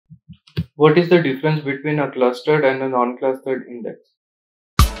What is the difference between a clustered and a non-clustered index?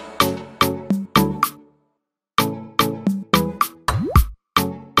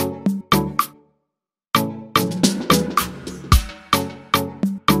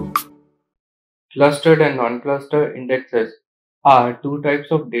 Clustered and non-clustered indexes are two types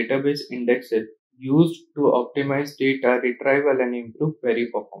of database indexes used to optimize data retrieval and improve query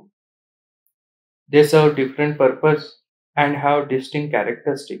performance. They serve different purposes and have distinct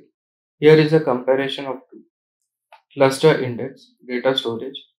characteristics. Here is a comparison of two. Cluster index, data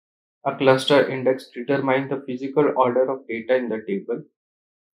storage. A cluster index determines the physical order of data in the table.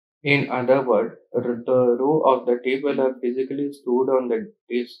 In other words, the row of the table are physically stored on the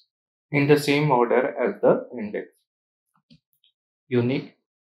disk in the same order as the index. Unique.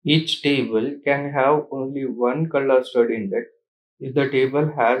 Each table can have only one clustered index. If the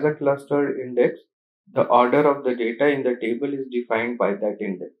table has a clustered index, the order of the data in the table is defined by that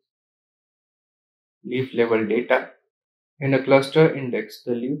index. Leaf level data. In a cluster index,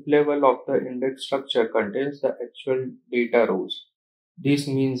 the leaf level of the index structure contains the actual data rows. This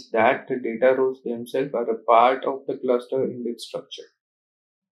means that the data rows themselves are a part of the cluster index structure.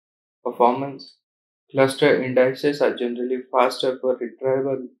 Performance. Cluster indexes are generally faster for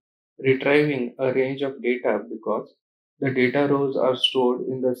retrieving a range of data because the data rows are stored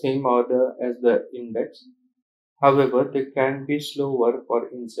in the same order as the index. However, they can be slower for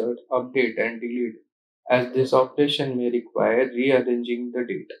insert, update, and delete, as this operation may require rearranging the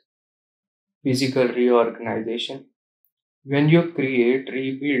data. Physical reorganization. When you create,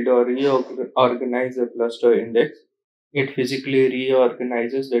 rebuild, or reorganize a cluster index, it physically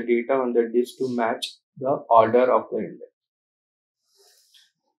reorganizes the data on the disk to match the order of the index.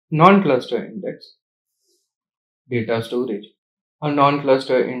 Non-cluster index. Data storage. A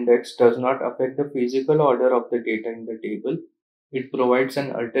non-cluster index does not affect the physical order of the data in the table. It provides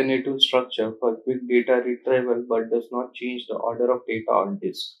an alternative structure for quick data retrieval but does not change the order of data on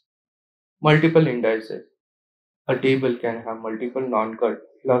disk. Multiple indices. A table can have multiple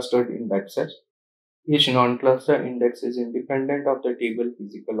non-clustered indexes. Each non-cluster index is independent of the table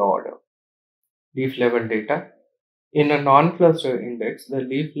physical order. Leaf level data. In a non-cluster index, the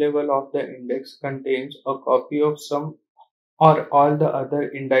leaf level of the index contains a copy of some or all the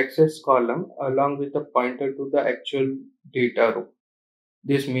other indexes column along with a pointer to the actual data row.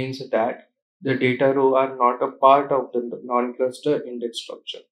 This means that the data row are not a part of the non-cluster index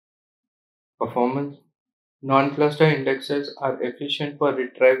structure. Performance. Non-cluster indexes are efficient for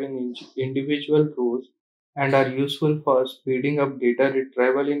retrieving individual rows and are useful for speeding up data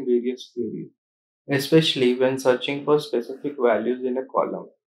retrieval in various queries, especially when searching for specific values in a column.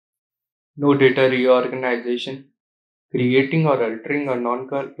 No data reorganization. Creating or altering a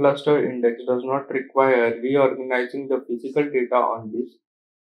non-cluster index does not require reorganizing the physical data on disk.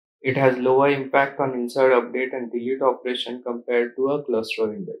 It has lower impact on insert, update, and delete operation compared to a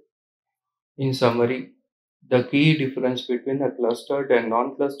cluster index. In summary, the key difference between a clustered and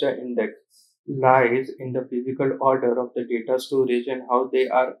non-clustered index lies in the physical order of the data storage and how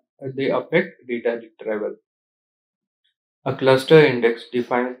they affect data retrieval. A cluster index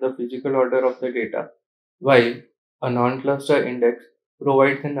defines the physical order of the data, while a non-cluster index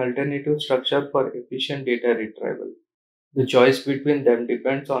provides an alternative structure for efficient data retrieval. The choice between them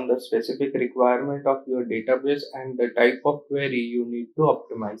depends on the specific requirement of your database and the type of query you need to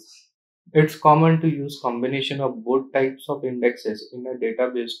optimize. It's common to use combination of both types of indexes in a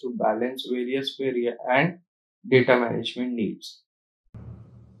database to balance various query and data management needs.